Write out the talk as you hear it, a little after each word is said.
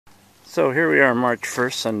So here we are, March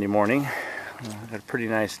 1st, Sunday morning. Got a pretty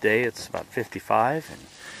nice day. It's about 55 and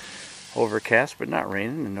overcast, but not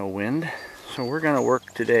raining and no wind. So we're going to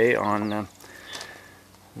work today on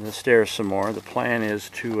the stairs some more. The plan is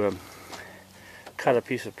to cut a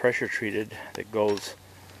piece of pressure treated that goes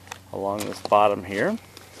along this bottom here.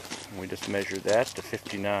 We just measured that to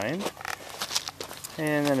 59.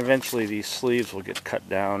 And then eventually these sleeves will get cut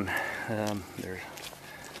down. They're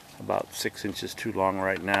about 6 inches too long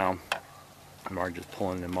right now. I'm just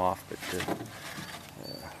pulling them off, but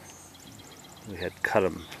we had cut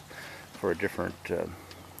them for a different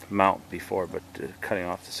mount before, but cutting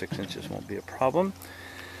off the 6 inches won't be a problem.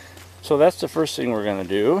 So that's the first thing we're going to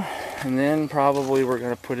do, and then probably we're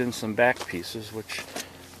going to put in some back pieces which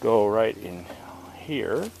go right in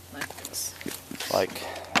here, like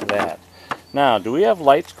that. Now, do we have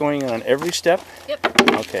lights going on every step? Yep.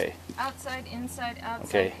 Okay. Outside, inside, outside,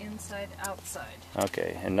 Okay. inside, outside.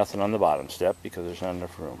 Okay, and nothing on the bottom step because there's not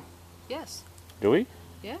enough room. Yes. Do we?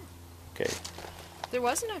 Yeah. Okay. There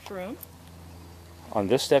was enough room. On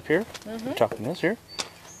this step here? Mm-hmm. You're talking this here?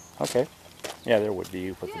 Okay. Yeah, there would be.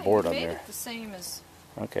 You put the board on there. Yeah, it the same as...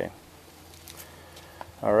 Okay.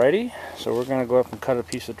 Alrighty, so we're going to go up and cut a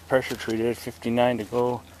piece of pressure treated at 59 to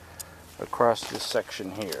go across this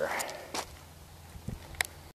section here.